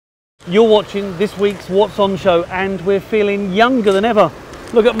You're watching this week's What's On show, and we're feeling younger than ever.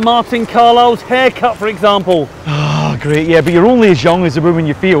 Look at Martin Carlisle's haircut, for example. Ah, great, yeah, but you're only as young as the woman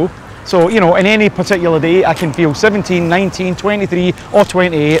you feel. So, you know, in any particular day, I can feel 17, 19, 23 or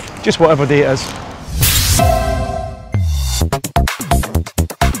 28, just whatever day it is.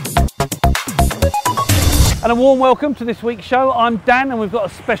 And a warm welcome to this week's show. I'm Dan, and we've got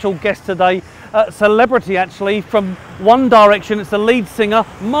a special guest today, a celebrity actually, from One Direction. It's the lead singer,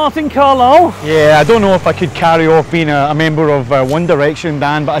 Martin Carlisle. Yeah, I don't know if I could carry off being a member of One Direction,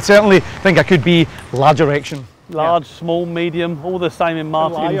 Dan, but I certainly think I could be La Direction. Large, yeah. Small, medium, all the same in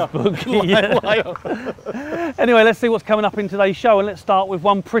Martin's book. Anyway, let's see what's coming up in today's show, and let's start with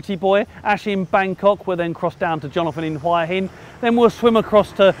one pretty boy, Ash in Bangkok. We'll then cross down to Jonathan in Hua Hin. Then we'll swim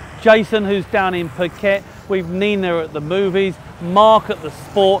across to Jason, who's down in Phuket. We've Nina at the movies, Mark at the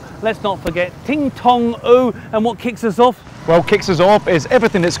sport. Let's not forget Ting Tong Oo. And what kicks us off? Well, kicks us off is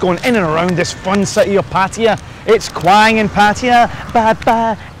everything that's going in and around this fun city of Pattaya. It's Kwang in Pattaya. Bye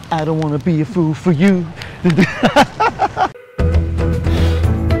bye. I don't want to be a fool for you.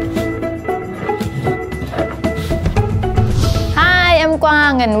 Hi, I'm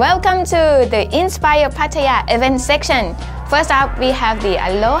Kwang and welcome to the Inspire Pattaya event section. First up, we have the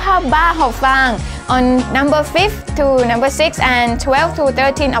Aloha Bar Ho Fang on number 5th to number 6 and 12 to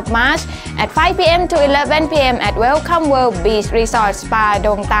 13 of March at 5 p.m. to 11 p.m. at Welcome World Beach Resort Spa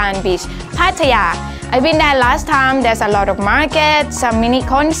Dong Tan Beach, Pattaya. I've been there last time. There's a lot of markets, some mini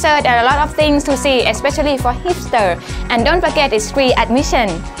concert, and a lot of things to see, especially for hipster. And don't forget, it's free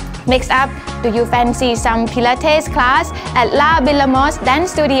admission. Next up, do you fancy some Pilates class at La Billamos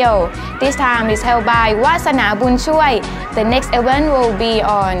Dance Studio? This time is held by Wasana Bunchuy. The next event will be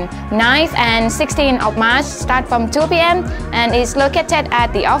on 9th and 16th of March, start from 2 p.m. and is located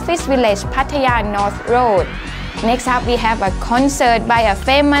at the Office Village, Pattaya North Road. Next up, we have a concert by a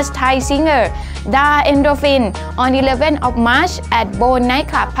famous Thai singer, Da Endorphin, on 11th of March at Bone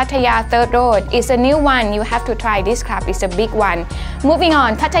Nightclub, Pattaya 3rd Road. It's a new one. You have to try this club. It's a big one. Moving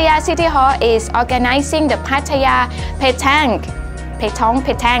on, Pattaya City Hall is organizing the Pattaya Petang,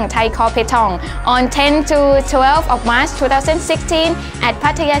 Thai called Petong, on 10 to 12 of March 2016 at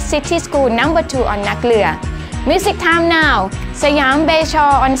Pattaya City School number 2 on Nak Lua. Music time now. Siam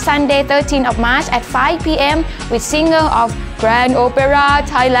Bayshore on Sunday 13th of March at 5 p.m. with singer of Grand Opera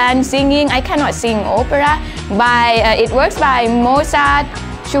Thailand singing I Cannot Sing Opera by it works by Mozart,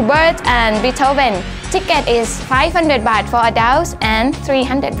 Schubert and Beethoven. Ticket is 500 baht for adults and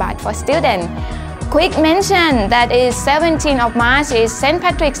 300 baht for students. Quick mention that is 17th of March is St.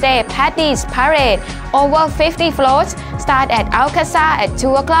 Patrick's Day Paddy's Parade. Over 50 floats start at Alcazar at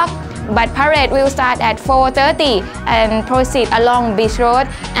 2 o'clock. But parade will start at 4:30 and proceed along Beach Road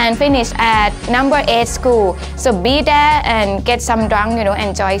and finish at number 8 school. So be there and get some drunk,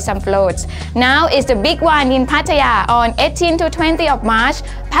 enjoy some floats. Now is the big one in Pattaya on 18 to 20 of March,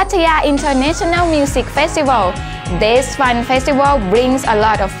 Pattaya International Music Festival. This fun festival brings a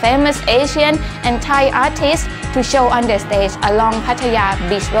lot of famous Asian and Thai artists to show on the stage along Pattaya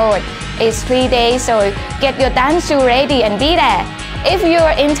Beach Road. It's 3 days, so get your dance shoe ready and be there. If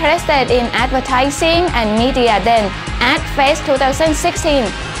you're interested in advertising and media, then AdFest 2016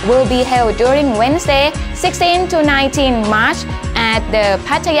 will be held during Wednesday 16 to 19 March at the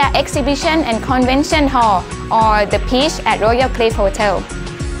Pattaya Exhibition and Convention Hall or the Peach at Royal Cliff Hotel.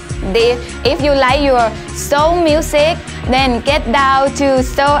 If you like your soul music, then get down to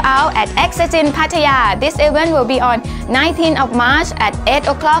Soul Out at Access in Pattaya. This event will be on 19th of March at 8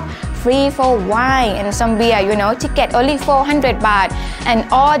 o'clock. Free for wine and some beer, ticket only 400 baht. And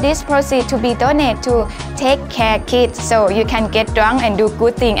all this proceeds to be donated to Take Care Kids, so you can get drunk and do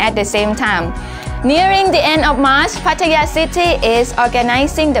good thing at the same time. Nearing the end of March, Pattaya City is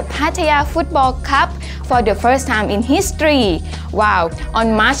organizing the Pattaya Football Cup for the first time in history. Wow!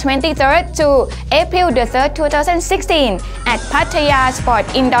 On March 23rd to April the 3rd, 2016 at Pattaya Sport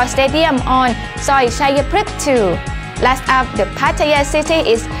Indoor Stadium on Soi Korphai 2. Last up, the Pattaya City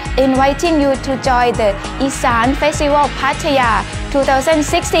is inviting you to join the Isan Festival Pattaya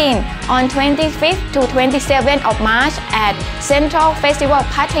 2016 on 25th to 27th of March at Central Festival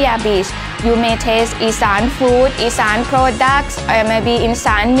Pattaya Beach. You may taste Isan food, Isan products, or maybe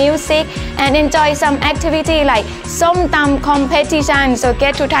Isan music and enjoy some activity like Som Tam competition. So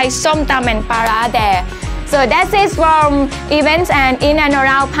get to try Som Tam and Para there. So that's it from events and in and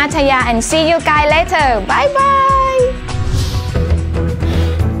around Pattaya, and see you guys later. Bye bye.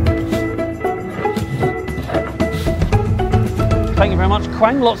 Thank you very much,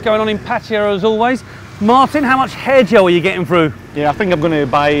 Kwang. Lots going on in Pattaya as always. Martin, how much hair gel are you getting through? Yeah, I think I'm going to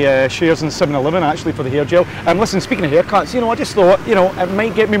buy shares in 7-Eleven actually for the hair gel. And listen, speaking of haircuts, I just thought, it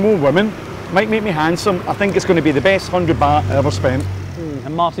might get me more women, might make me handsome. I think it's going to be the best 100 baht I ever spent.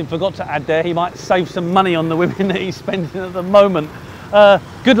 And Martin forgot to add there, he might save some money on the women that he's spending at the moment.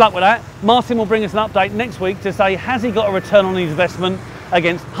 Good luck with that. Martin will bring us an update next week to say, has he got a return on his investment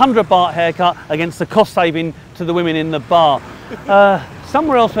against 100 baht haircut against the cost saving to the women in the bar.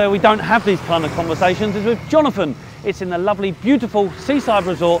 Somewhere else where we don't have these kind of conversations is with Jonathan. It's in the lovely, beautiful seaside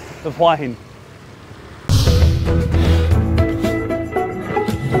resort of Hua Hin.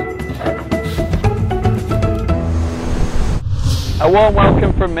 A warm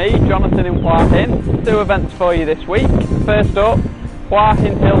welcome from me, Jonathan in Hua Hin. 2 events for you this week. First up, Hua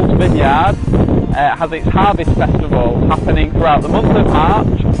Hin Hills Vineyard has its Harvest Festival happening throughout the month of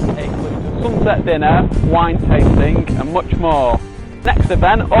March. It includes a sunset dinner, wine tasting and much more. Next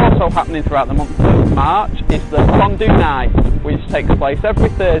event, also happening throughout the month of March, is the Fondue Night, which takes place every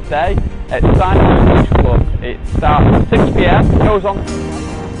Thursday at Soi Beach Club. It starts at 6 PM, goes on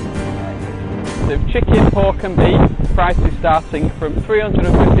to chicken, pork and beef, prices starting from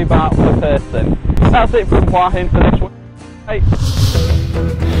 350 baht per person. That's it from Hua Hin for this week. Hey.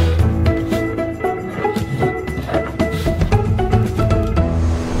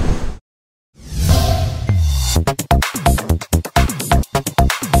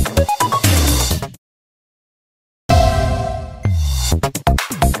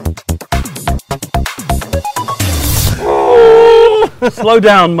 Slow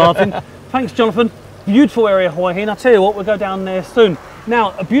down, Martin. Thanks, Jonathan. Beautiful area, Hua Hin. I tell you what, we'll go down there soon.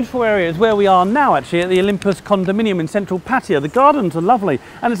 Now, a beautiful area is where we are now, actually, at the Olympus condominium in central Pattaya. The gardens are lovely,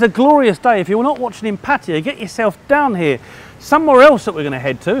 and it's a glorious day. If you're not watching in Pattaya, get yourself down here. Somewhere else that we're going to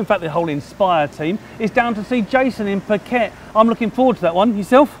head to, in fact, the whole Inspire team, is down to see Jason in Phuket. I'm looking forward to that one.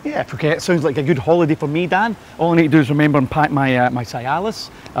 Yourself? Yeah, Phuket sounds like a good holiday for me, Dan. All I need to do is remember and pack my my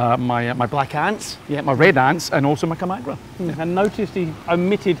Cialis, my black ants, yeah, my red ants, and also my Camagra. And notice he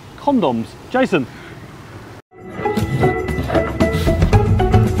omitted condoms. Jason?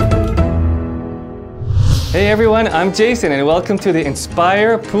 Hey everyone, I'm Jason and welcome to the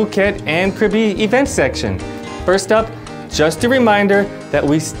Inspire Phuket and Krabi event section. First up, just a reminder that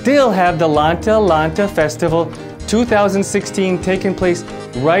we still have the Lanta Lanta Festival 2016 taking place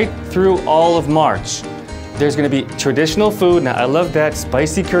right through all of March. There's going to be traditional food, now I love that,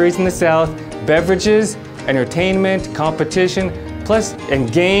 spicy curries in the south, beverages, entertainment, competition,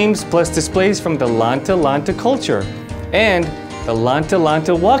 and games, plus displays from the Lanta Lanta culture, and the Lanta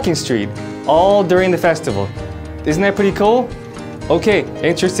Lanta walking street, all during the festival. Isn't that pretty cool? Okay,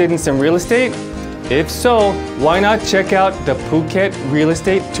 interested in some real estate? If so, why not check out the Phuket Real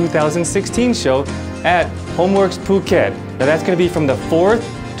Estate 2016 show at Homeworks Phuket. Now that's going to be from the 4th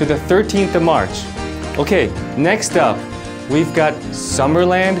to the 13th of March. Okay, next up, we've got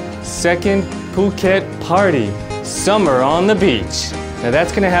Summerland 2nd Phuket Party, Summer on the Beach. Now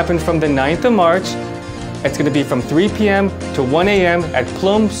that's going to happen from the 9th of March. It's going to be from 3 p.m. to 1 a.m. at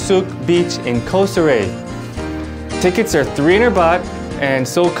Plum Suk Beach in Koh Saray. Tickets are 300 baht, and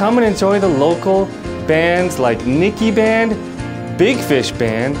so come and enjoy the local bands like Nikki Band, Big Fish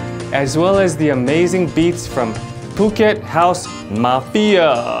Band, as well as the amazing beats from Phuket House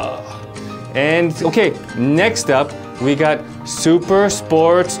Mafia. And okay, next up, we got Super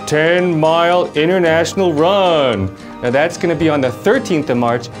Sports 10-mile International Run. Now that's going to be on the 13th of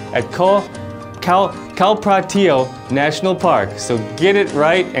March at Kalpratio National Park. So get it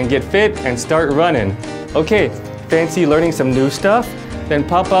right and get fit and start running. Okay, fancy learning some new stuff? Then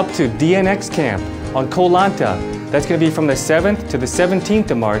pop up to DNX Camp on Koh Lanta. That's going to be from the 7th to the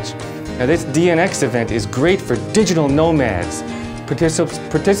 17th of March. Now this DNX event is great for digital nomads.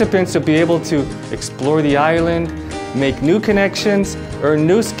 Participants will be able to explore the island, make new connections, earn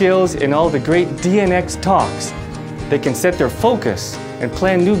new skills in all the great DNX talks. They can set their focus and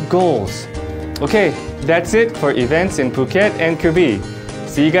plan new goals. Okay, that's it for events in Phuket and Krabi.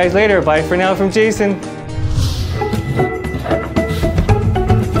 See you guys later. Bye for now from Jason.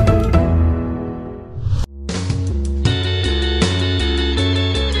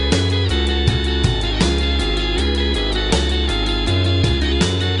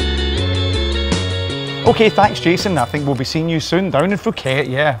 Okay, thanks Jason. I think we'll be seeing you soon down in Phuket,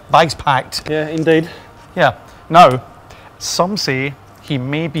 yeah. Bags packed. Yeah, indeed. Yeah. Now, some say he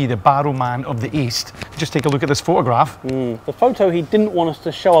may be the barrowman of the East. Just take a look at this photograph. The photo he didn't want us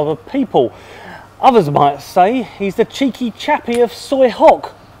to show other people. Others might say he's the cheeky chappie of Soi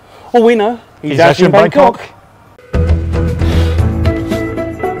Hock. All we know, he's actually in Bangkok.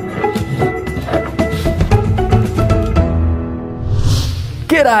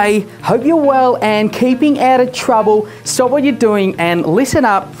 Get G'day, hope you're well and keeping out of trouble. Stop what you're doing and listen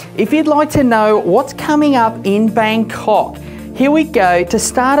up if you'd like to know what's coming up in Bangkok. Here we go. To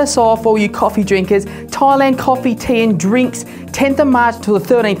start us off, all you coffee drinkers, Thailand Coffee, Tea and Drinks, 10th of March till the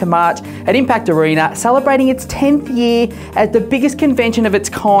 13th of March at Impact Arena, celebrating its 10th year as the biggest convention of its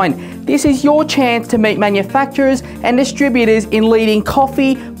kind. This is your chance to meet manufacturers and distributors in leading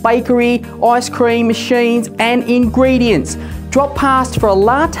coffee, bakery, ice cream machines and ingredients. Drop past for a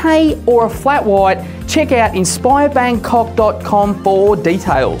latte or a flat white. Check out inspirebangkok.com for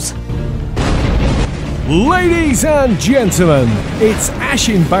details. Ladies and gentlemen, it's Ash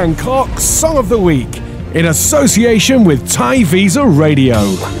in Bangkok Song of the Week in association with Thai Visa Radio.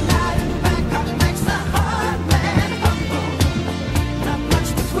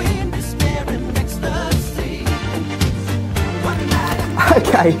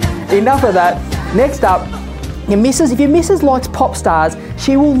 Okay, enough of that. Next up, if your missus likes pop stars,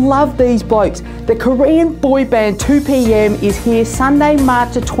 she will love these blokes. The Korean boy band 2PM is here Sunday,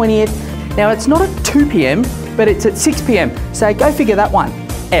 March the 20th. Now it's not at 2 p.m, but it's at 6 p.m, so go figure that one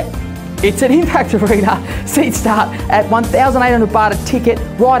out. It's at Impact Arena. Seats start at 1,800 baht a ticket,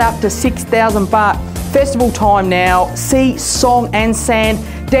 right up to 6,000 baht. Festival time now. See Song and Sand,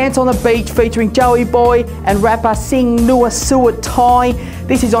 Dance on the Beach featuring Joey Boy and rapper Sing Nua Suat Thai.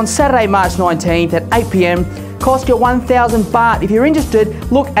 This is on Saturday, March 19th at 8 p.m. Cost you 1,000 baht. If you're interested,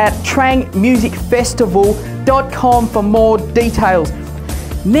 look at trangmusicfestival.com for more details.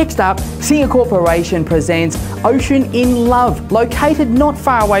 Next up, Soi Korphai presents Ocean in Love, located not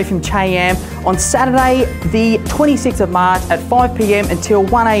far away from Chayam on Saturday the 26th of March at 5 p.m. until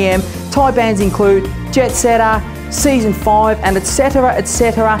 1 a.m. Thai bands include Jet Setter, Season 5 and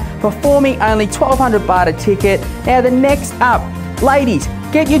etc, performing only 1,200 baht a ticket. Now the next up, ladies,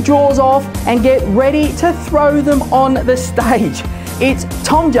 get your drawers off and get ready to throw them on the stage. It's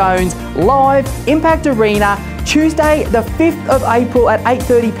Tom Jones live, Impact Arena, Tuesday the 5th of April at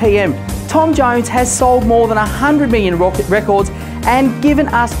 8:30 p.m. Tom Jones has sold more than 100 million records and given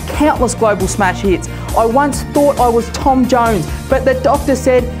us countless global smash hits. I once thought I was Tom Jones, but the doctor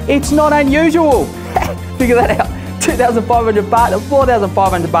said it's not unusual. Figure that out. 2,500 baht or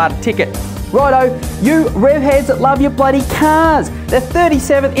 4,500 baht a ticket. Righto, you rev heads that love your bloody cars. The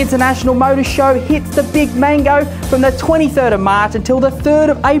 37th International Motor Show hits the Big Mango from the 23rd of March until the 3rd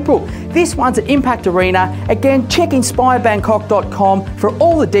of April. This one's at Impact Arena. Again, check inspirebangkok.com for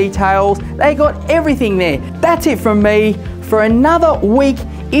all the details. They got everything there. That's it from me for another week.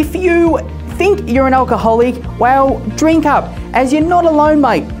 If you think you're an alcoholic, well, drink up, as you're not alone,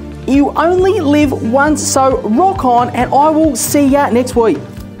 mate. You only live once, so rock on, and I will see ya next week.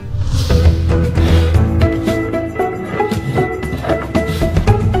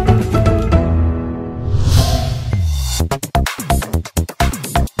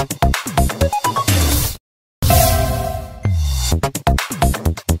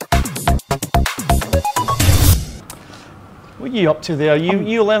 What are you up to there?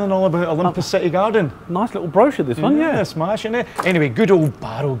 You learning all about Olympus City Garden? Nice little brochure, this one, yeah. Smashing it. Anyway, good old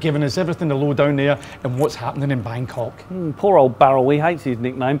Barrow giving us everything to low down there and what's happening in Bangkok. Poor old Barrel, he hates his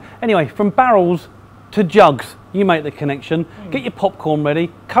nickname. Anyway, from barrels to jugs, you make the connection. Get your popcorn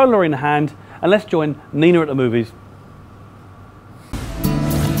ready, cola in hand, and let's join Nina at the movies.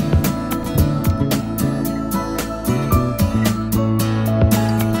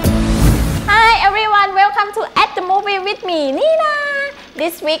 With me, Nina.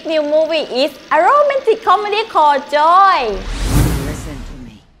 This week's new movie is a romantic comedy called Joy. Listen to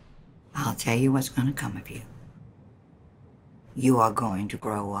me. I'll tell you what's going to come of you. You are going to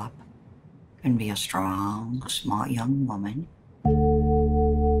grow up and be a strong, smart young woman.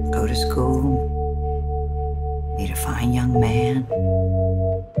 Go to school. Meet a fine young man.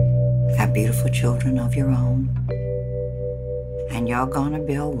 Have beautiful children of your own. And you're going to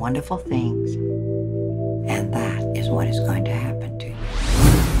build wonderful things. And that is what is going to happen to you.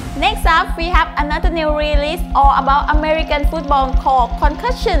 Next up, we have another new release all about American football called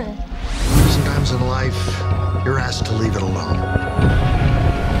Concussion. Sometimes in life, you're asked to leave it alone.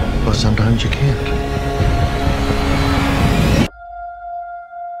 But sometimes you can't.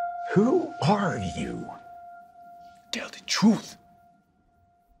 Who are you? Tell the truth.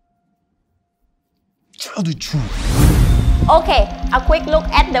 Tell the truth. Okay, a quick look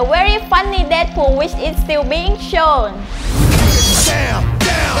at the very funny Deadpool, which is still being shown. Down,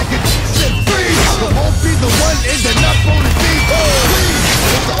 set free. I won't be the one ending up on the beat.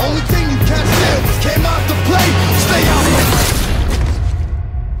 It's the only thing you can't do. Came out to play, stay out.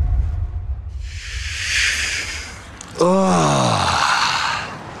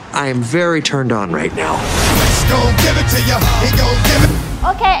 I am very turned on right now. He's gonna give it to you. He gonna give it.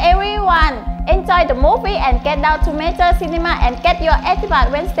 Okay everyone, enjoy the movie and get down to major cinema and get your 80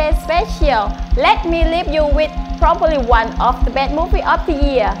 Wednesday special. Let me leave you with probably one of the best movie of the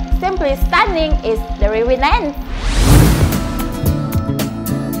year. Simply stunning is The Revenant.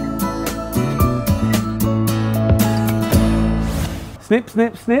 Snip,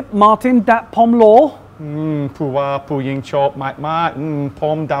 snip, snip. Martin, dat pom law. Pua, puying chop, mac mac,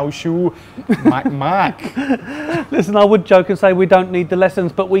 pom dao shu, mac mac. Listen, I would joke and say we don't need the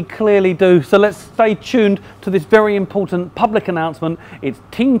lessons, but we clearly do. So let's stay tuned to this very important public announcement. It's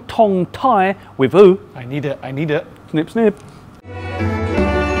Ting Tong Thai with Ooh. I need it, I need it. Snip, snip.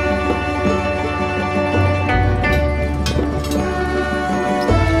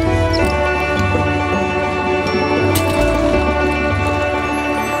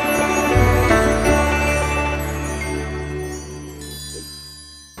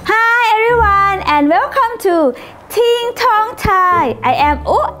 And welcome to Ting Tong Thai. I am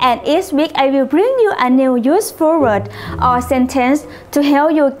U, and each week I will bring you a new useful word or sentence to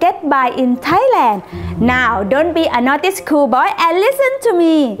help you get by in Thailand. Now, don't be a naughty schoolboy and listen to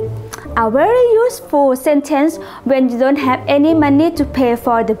me. A very useful sentence when you don't have any money to pay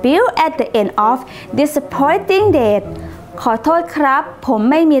for the bill at the end of disappointing date. ขอโทษครับผม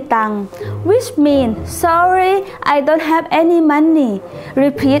ไม่มีตังค์ which means sorry I don't have any money.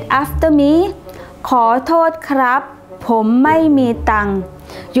 Repeat after me. ขอโทษครับผมไม่มีตังค์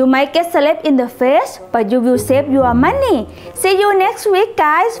You might get slapped in the face but you will save your money. See you next week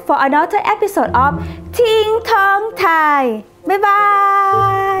guys for another episode of Ting Tong Thai. Bye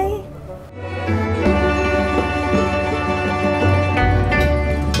bye.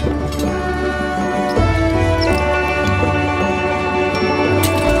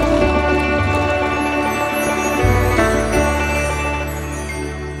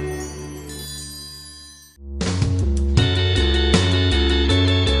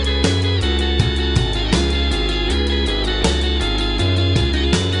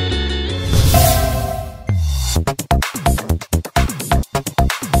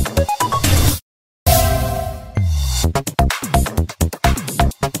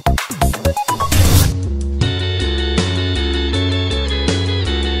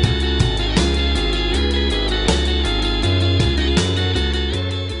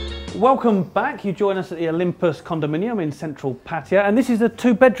 Welcome back. You join us at the Olympus condominium in central Pattaya, and this is a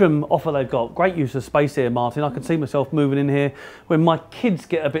 2-bedroom offer they've got. Great use of space here, Martin. I can see myself moving in here when my kids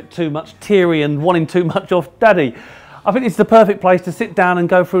get a bit too much teary and wanting too much off daddy. I think it's the perfect place to sit down and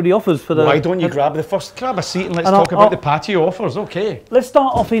go through the offers for the... Why don't you grab a seat and let's talk about the patio offers, okay. Let's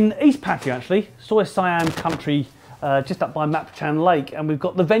start off in East Pattaya actually, Soi Country, just up by Mapchan Lake, and we've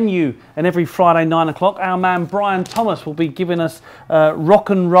got the venue, and every Friday 9 o'clock our man Brian Thomas will be giving us rock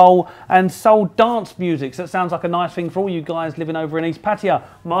and roll and soul dance music, so it sounds like a nice thing for all you guys living over in East Pattaya.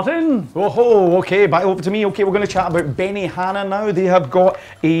 Martin? Oh, okay, back over to me. Okay, we're going to chat about Benihana now. They have got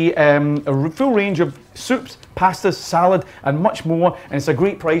a full range of soups, pastas, salad and much more, and it's a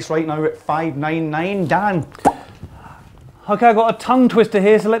great price right now at $5.99. Dan? Okay, I've got a tongue twister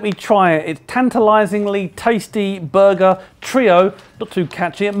here, so let me try it. It's tantalisingly tasty burger trio, not too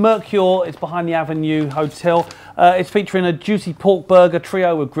catchy. At Mercure, it's behind the Avenue Hotel. It's featuring a juicy pork burger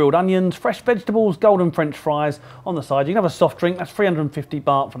trio with grilled onions, fresh vegetables, golden French fries on the side. You can have a soft drink, that's 350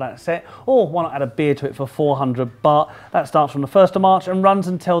 baht for that set, or why not add a beer to it for 400 baht. That starts from the 1st of March and runs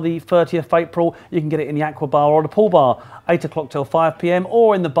until the 30th of April. You can get it in the aqua bar or the pool bar, 8 o'clock till 5 p.m,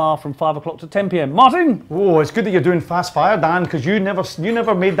 or in the bar from 5 o'clock to 10 p.m. Martin? Oh, it's good that you're doing fast fire, Dan, because you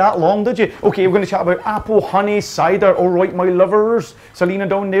never made that long, did you? Okay, we're going to chat about apple honey cider. All right, my lovers, Selena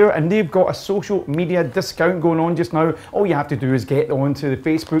down there, and they've got a social media discount going on just now. All you have to do is get onto the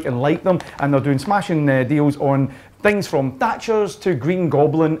Facebook and like them, and they're doing smashing deals on things from Thatcher's to Green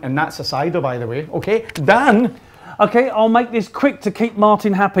Goblin, and that's a cider, by the way. Okay, Dan? Okay, I'll make this quick to keep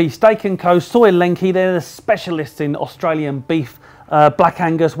Martin happy. Steak & Co, Soy Lenki, they're the specialists in Australian beef, Black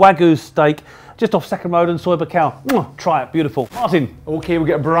Angus, Wagyu steak, just off Second Road and Soi Korphai. Try it, beautiful. Martin. Okay, we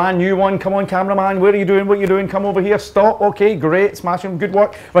get a brand new one. Come on, cameraman, where are you doing? What are you doing? Come over here, stop. Okay, great, smashing, good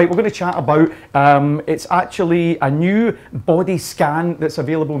work. Right, we're going to chat about, it's actually a new body scan that's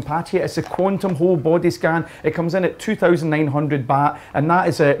available in Pattaya. It's a quantum whole body scan. It comes in at 2,900 baht, and that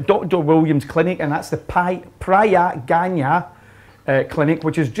is at Dr. Williams Clinic, and that's the Praya Ganya clinic,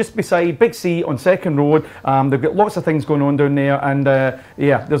 which is just beside Big C on Second Road. They've got lots of things going on down there, and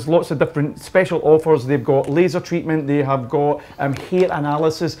yeah, there's lots of different special offers. They've got laser treatment, they have got hair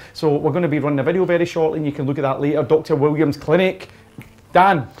analysis, so we're going to be running a video very shortly and you can look at that later. Dr. Williams Clinic.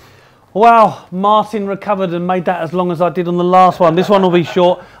 Dan? Wow, Martin recovered and made that as long as I did on the last one. This one will be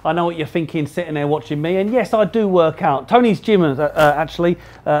short. I know what you're thinking, sitting there watching me. And yes, I do work out. Tony's gym, actually,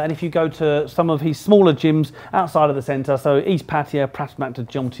 and if you go to some of his smaller gyms outside of the centre, so East Pattaya, Pratamac to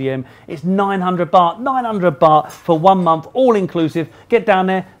Jom Tiem, it's 900 baht. 900 baht for 1 month, all inclusive. Get down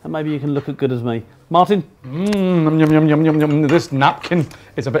there and maybe you can look as good as me. Martin? Yum, yum, yum, yum, yum. This napkin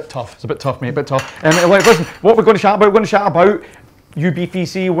is a bit tough. It's a bit tough, mate, a bit tough. Listen, what we're going to chat about, we're going to chat about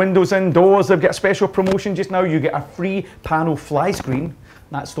UBPC windows indoors. They've got a special promotion just now. You get a free panel fly screen.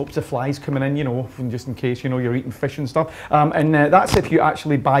 That stops the flies coming in, you know, just in case, you know, you're eating fish and stuff. And that's if you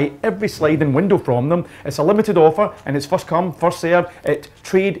actually buy every sliding window from them. It's a limited offer and it's first come, first served. It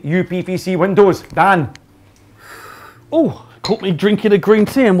Trade UPVC windows. Dan. Oh, caught me drinking a green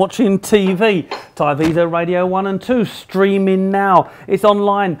tea and watching TV. Thai Visa Radio 1 and 2 streaming now. It's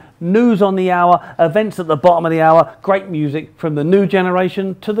online, news on the hour, events at the bottom of the hour, great music from the new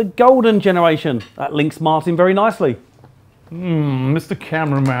generation to the golden generation. That links Martin very nicely. Mr.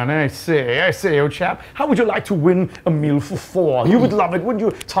 Cameraman, I say, old chap, how would you like to win a meal for 4? You would love it, wouldn't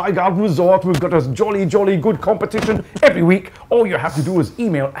you? Thai Garden Resort, we've got a jolly, jolly good competition every week. All you have to do is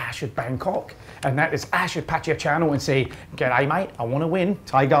email Ash at Bangkok, and that is Ash at Pattaya Channel, and say, g'day mate, I want to win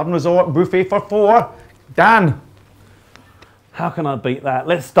Thai Garden Resort buffet for 4. Dan. How can I beat that?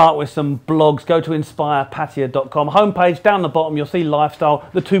 Let's start with some blogs. Go to inspirepattaya.com. Homepage, down the bottom, you'll see lifestyle.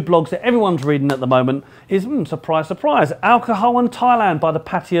 The 2 blogs that everyone's reading at the moment is, surprise, surprise, Alcohol in Thailand by the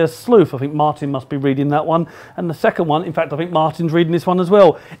Pattaya Sleuth. I think Martin must be reading that one. And the second one, in fact, I think Martin's reading this one as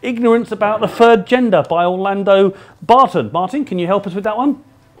well. Ignorance About the Third Gender by Orlando Barton. Martin, can you help us with that one?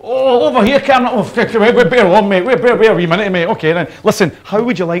 Oh, over here, camera. Oh, bear on, mate. Bear a wee minute, mate. Okay, then. Listen, how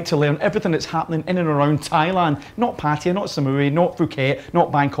would you like to learn everything that's happening in and around Thailand? Not Pattaya, not Samui, not Phuket,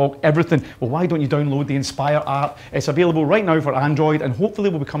 not Bangkok, everything. Well, why don't you download the Inspire app? It's available right now for Android and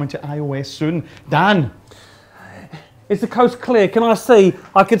hopefully will be coming to iOS soon. Dan. Is the coast clear? Can I see?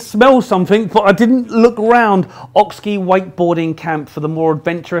 I could smell something, but I didn't look round. Oxki wakeboarding camp for the more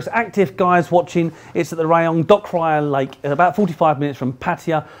adventurous, active guys watching. It's at the Rayong Dok Raya Lake, about 45 minutes from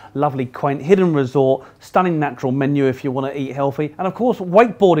Pattaya. Lovely, quaint, hidden resort. Stunning natural menu if you want to eat healthy. And of course,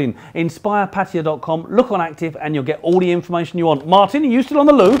 wakeboarding. Inspirepattaya.com. Look on active and you'll get all the information you want. Martin, are you still on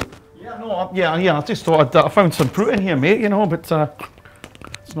the loo? Yeah, no, yeah. I just thought I found some fruit in here, mate, you know, but...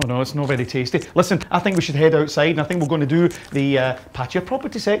 No, it's not very tasty. Listen, I think we should head outside and I think we're going to do the Pattaya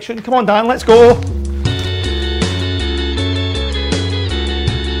property section. Come on, Dan, let's go.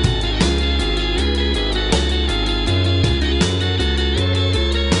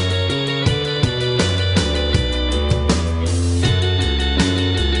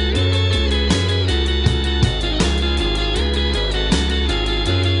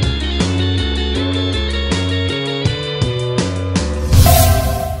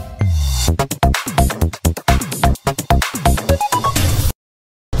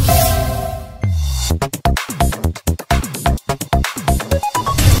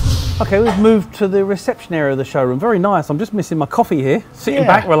 Okay, we've moved to the reception area of the showroom. Very nice. I'm just missing my coffee here. Sitting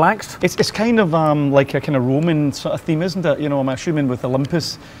back, relaxed. It's kind of like a kind of Roman sort of theme, isn't it? You know, I'm assuming with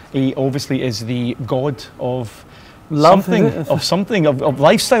Olympus, he obviously is the god of love, something of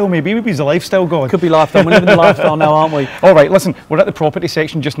lifestyle. Maybe he's a lifestyle god. Could be lifestyle. We're living the lifestyle now, aren't we? All right, listen, we're at the property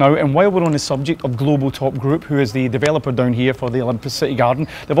section just now, and while we're on the subject of Global Top Group, who is the developer down here for the Olympus City Garden,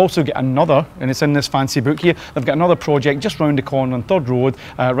 they've also got another, and it's in this fancy book here, they've got another project just round the corner on 3rd Road,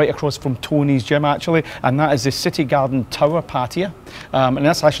 right across from Tony's gym actually, and that is the City Garden Tower Pattaya, and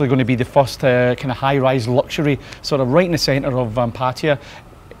that's actually going to be the first kind of high-rise luxury, sort of right in the centre of Pattaya.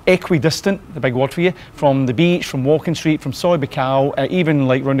 Equidistant, the big word for you, from the beach, from Walking Street, from Soi Korphai, even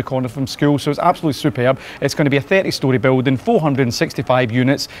like round the corner from school, so it's absolutely superb. It's going to be a 30-storey building, 465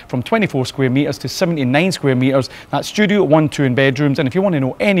 units, from 24 square metres to 79 square metres. That's studio, 1, 2 and bedrooms, and if you want to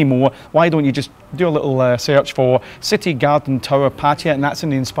know any more, why don't you just do a little search for City Garden Tower Pattaya, and that's in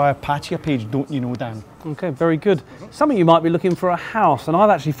the Inspire Pattaya page, don't you know, Dan? Okay, very good. Some of you might be looking for a house, and I've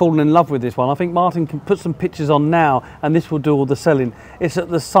actually fallen in love with this one. I think Martin can put some pictures on now, and this will do all the selling. It's at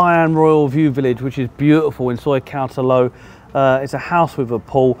the Siam Royal View Village, which is beautiful in Soi Korphai. It's a house with a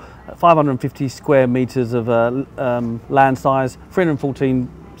pool, 550 square metres of land size, 314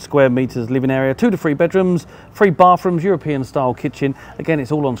 square metres living area, 2 to 3 bedrooms, 3 bathrooms, European style kitchen. Again,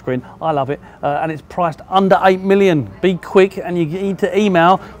 it's all on screen. I love it. And it's priced under 8 million. Be quick, and you need to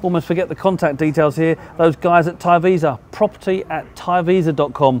email, almost forget the contact details here, those guys at Thai Visa,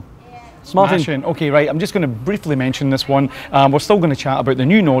 property@thaivisa.com. Martin. Smashing. Okay, right, I'm just going to briefly mention this one. We're still going to chat about the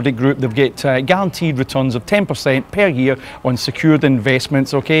new Nordic group. They've got guaranteed returns of 10% per year on secured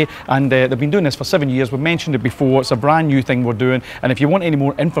investments, okay? And they've been doing this for 7 years. We've mentioned it before. It's a brand new thing we're doing. And if you want any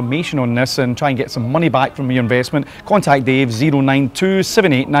more information on this and try and get some money back from your investment, contact Dave 092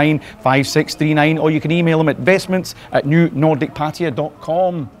 789 5639, or you can email him at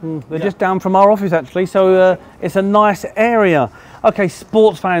investments@newnordicpattaya.com. They're just down from our office actually, so it's a nice area. Okay,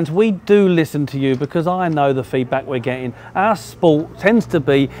 sports fans, we do listen to you because I know the feedback we're getting. Our sport tends to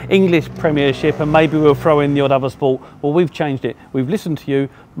be English Premiership and maybe we'll throw in the odd other sport. Well, we've changed it. We've listened to you.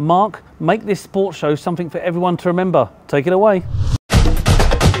 Mark, make this sports show something for everyone to remember. Take it away.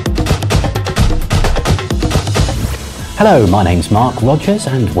 Hello, my name's Mark Rogers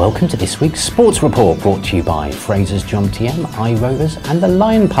and welcome to this week's Sports Report, brought to you by Fraser's Jump TM, iRovers and the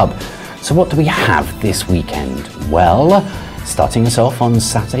Lion Pub. So what do we have this weekend? Well, starting us off on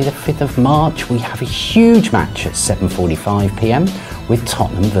Saturday the 5th of March, we have a huge match at 7:45 p.m. with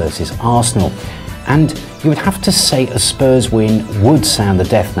Tottenham versus Arsenal. And you would have to say a Spurs win would sound the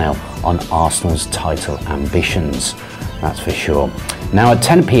death knell on Arsenal's title ambitions. That's for sure. Now at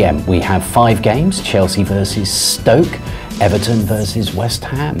 10 p.m. we have 5 games: Chelsea versus Stoke, Everton versus West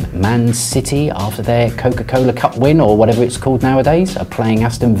Ham, Man City, after their Coca-Cola Cup win, or whatever it's called nowadays, are playing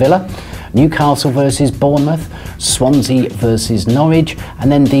Aston Villa, Newcastle versus Bournemouth, Swansea versus Norwich,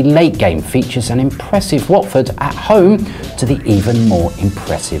 and then the late game features an impressive Watford at home to the even more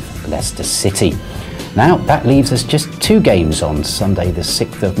impressive Leicester City. Now that leaves us just 2 games on Sunday the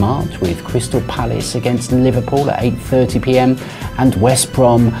 6th of March, with Crystal Palace against Liverpool at 8:30 p.m. and West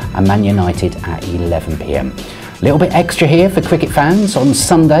Brom and Man United at 11 p.m. A little bit extra here for cricket fans. On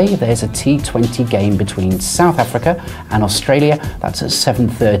Sunday there's a T20 game between South Africa and Australia. That's at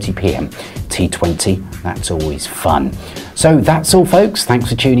 7:30 p.m. T20, that's always fun. So that's all folks, thanks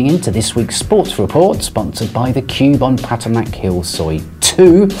for tuning in to this week's Sports Report, sponsored by the Cube on Patternack Hill Soi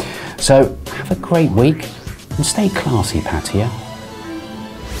 2. So have a great week and stay classy, Pattaya.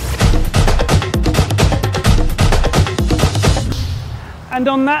 And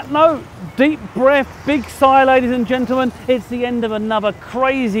on that note, deep breath, big sigh, ladies and gentlemen. It's the end of another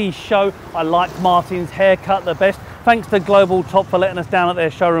crazy show. I liked Martin's haircut the best. Thanks to Global Top for letting us down at their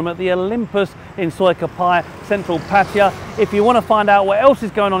showroom at the Olympus in Soi Korphai, Central Pattaya. If you want to find out what else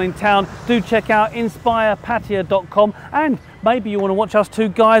is going on in town, do check out inspirepattaya.com, and maybe you want to watch us two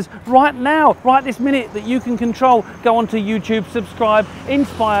guys right now, right this minute, that you can control. Go onto YouTube, subscribe,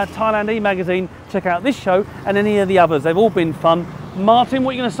 Inspire Thailand e-magazine, check out this show and any of the others. They've all been fun. Martin,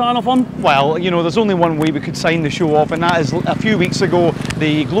 what are you going to sign off on? Well, you know, there's only one way we could sign the show off, and that is a few weeks ago,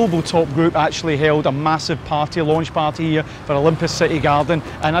 the Global Top Group actually held a massive party, launch party here for Olympus City Garden,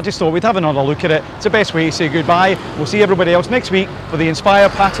 and I just thought we'd have another look at it. It's the best way to say goodbye. We'll see everybody else next week for the Inspire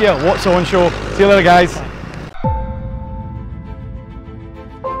Pattaya What's On show. See you later, guys.